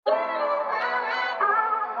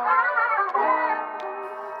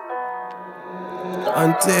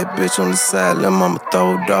Undead bitch on the side, let mama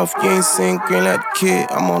throw it off. You ain't seen green like the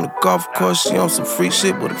kid. I'm on the golf course, she on some free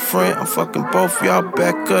shit with a friend. I'm fucking both y'all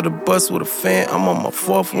back of the bus with a fan. I'm on my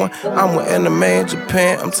fourth one. I'm with anime in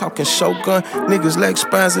Japan. I'm talking Shogun. Niggas leg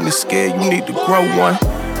spines and they scared. You need to grow one.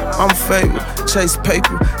 I'm favored, chase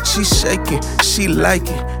paper. She shaking, she like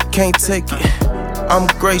it, can't take it. I'm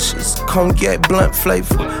gracious, cognac blunt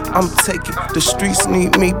flavor. I'm taking, the streets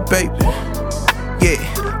need me, baby. Yeah,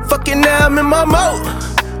 fucking now I'm in my mode.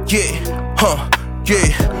 Yeah,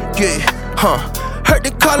 Heard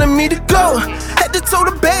they calling me to go. Had to tow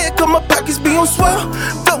the bag, cause my pockets be on swell.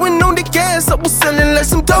 Throwing on the gas, I was selling like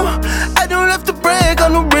some dough. I don't have to brag, I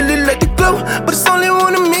don't really let it glow. But it's only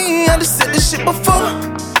one of me, I just said this shit before.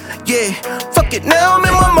 Yeah, fuck it, now I'm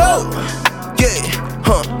in my mode. Yeah,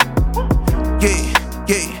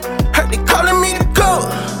 heard they calling me to go.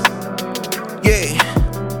 Yeah,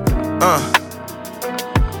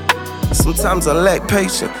 Sometimes I lack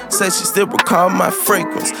patience. Said she still recall my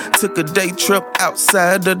fragrance. Took a day trip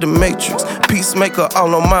outside of the matrix. Peacemaker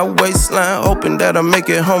all on my waistline, hoping that I make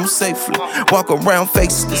it home safely. Walk around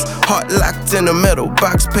faceless, heart locked in a metal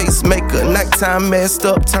box. Pacemaker, nighttime messed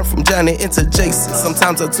up, turn from Johnny into Jason.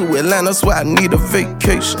 Sometimes I'm to Atlanta, swear I need a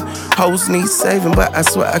vacation. Hoes need saving, but I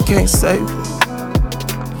swear I can't save them.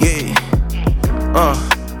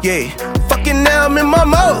 Yeah, fucking now I'm in my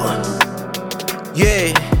mode.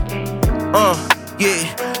 Yeah,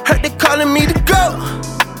 heard they calling me to go.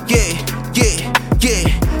 Yeah,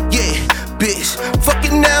 bitch,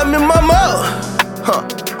 fucking now I'm in my mode.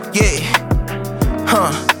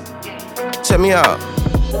 Check me out.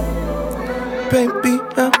 Paint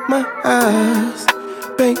behind my eyes,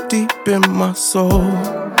 paint deep in my soul.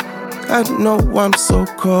 I know I'm so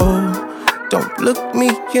cold. Don't look me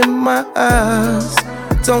in my eyes.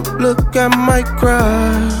 Don't look, I might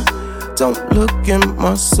cry. Don't look in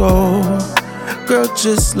my soul. Girl,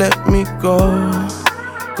 just let me go.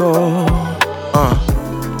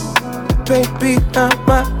 Paint behind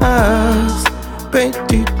my eyes, paint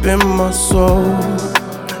deep in my soul.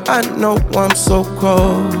 I know I'm so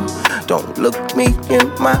cold. Don't look me in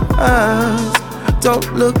my eyes.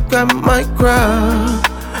 Don't look, I might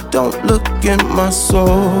cry. Don't look in my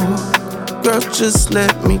soul. Girl, just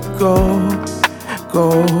let me go.